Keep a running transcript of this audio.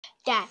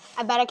Dad,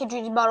 I bet I can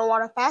drink this bottle of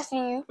water faster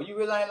than you. Well, you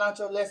really ain't learned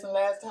your lesson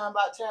last time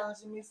about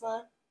challenging me,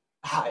 son?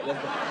 Alright, let's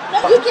go.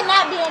 No, you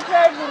cannot be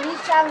encouraging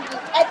these challenges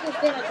at this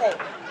dinner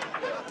table.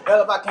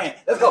 Hell if I can.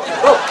 Let's go. Go.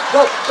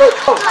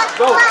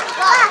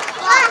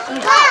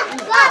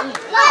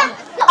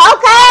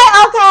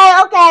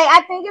 Okay.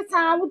 I think it's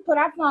time we put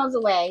our phones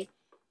away.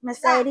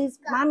 Mercedes,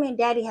 Mommy and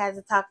Daddy has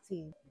to talk to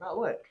you. About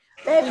what?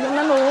 Baby,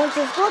 remember we went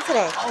to school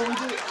today? Oh, we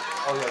did.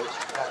 Oh, yeah.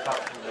 Gotta talk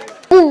to you later.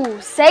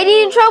 Ooh,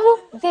 Sadie in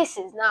trouble? This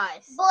is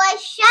nice. Boy,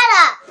 shut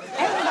up.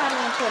 Everybody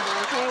in trouble,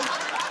 okay?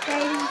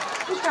 Sadie,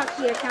 we talked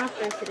to your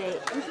counselor today,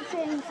 and she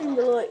said you seemed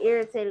a little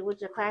irritated with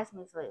your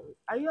classmates lately.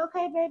 Are you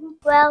okay, baby?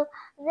 Well,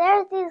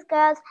 there's these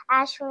girls,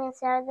 Ashley and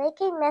Sarah. They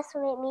keep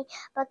messing with me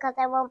because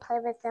I won't play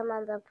with them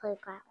on the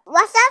playground.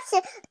 What's up,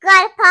 sis?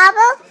 Got a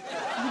problem?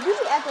 You do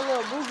act a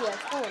little bougie at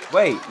school.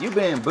 Wait, you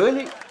been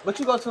bullied? But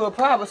you go to a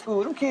private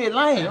school. Them kids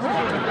lame. What does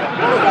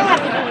that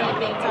have to do with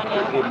anything,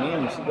 Tanya?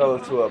 It means she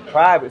goes to a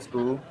private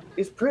school.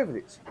 It's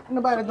privilege. Ain't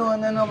nobody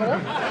doing nothing over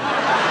there.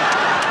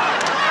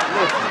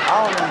 Listen,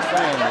 all I'm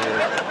saying is,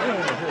 you in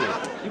the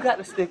hood. You got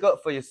to stick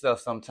up for yourself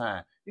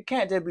sometime. You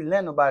can't just be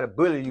letting nobody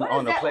bully you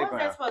on the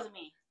playground. What's that supposed to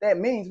mean? That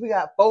means we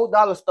got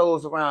 $4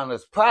 stores around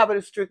us,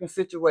 poverty-stricken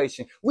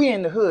situation. We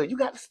in the hood. You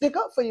got to stick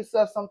up for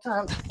yourself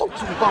sometimes. Don't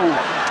you bold.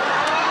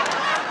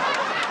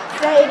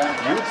 Sadie.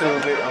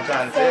 YouTube it, I'm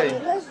trying to tell Sadie, you.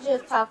 let's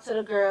just talk to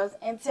the girls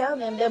and tell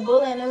them that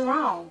bullying is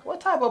wrong. What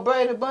type of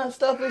Brady Bunch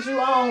stuff is you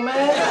on,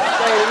 man?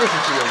 Say,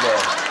 listen to your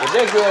dad. If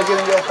that girl get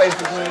in your face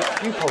again,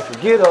 you supposed to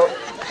get up,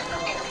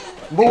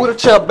 move the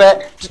chair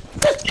back, just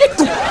get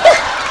to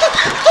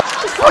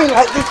swing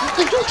like this.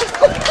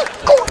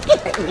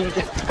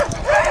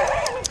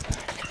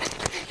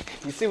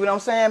 You see what I'm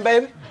saying,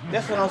 baby?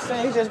 That's what I'm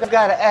saying. You just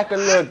gotta act a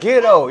little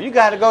ghetto. You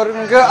gotta go to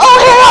them girls. Oh,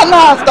 hell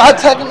no! Start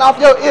taking off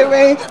your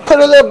earrings, put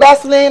a little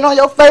Vaseline on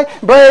your face,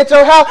 braid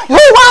your hair. Who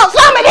wants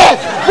some of this?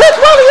 Which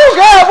one of you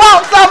girls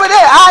want some of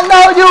this? I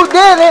know you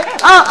did it.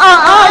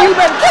 You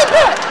better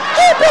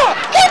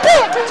keep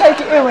it. Take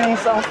your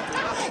earrings off.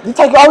 You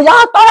take it. Oh,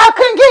 y'all thought I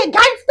couldn't get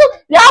gangster?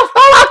 Y'all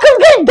thought I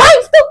couldn't get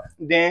gangster?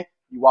 Then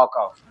you walk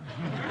off.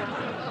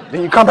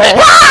 Then you come back.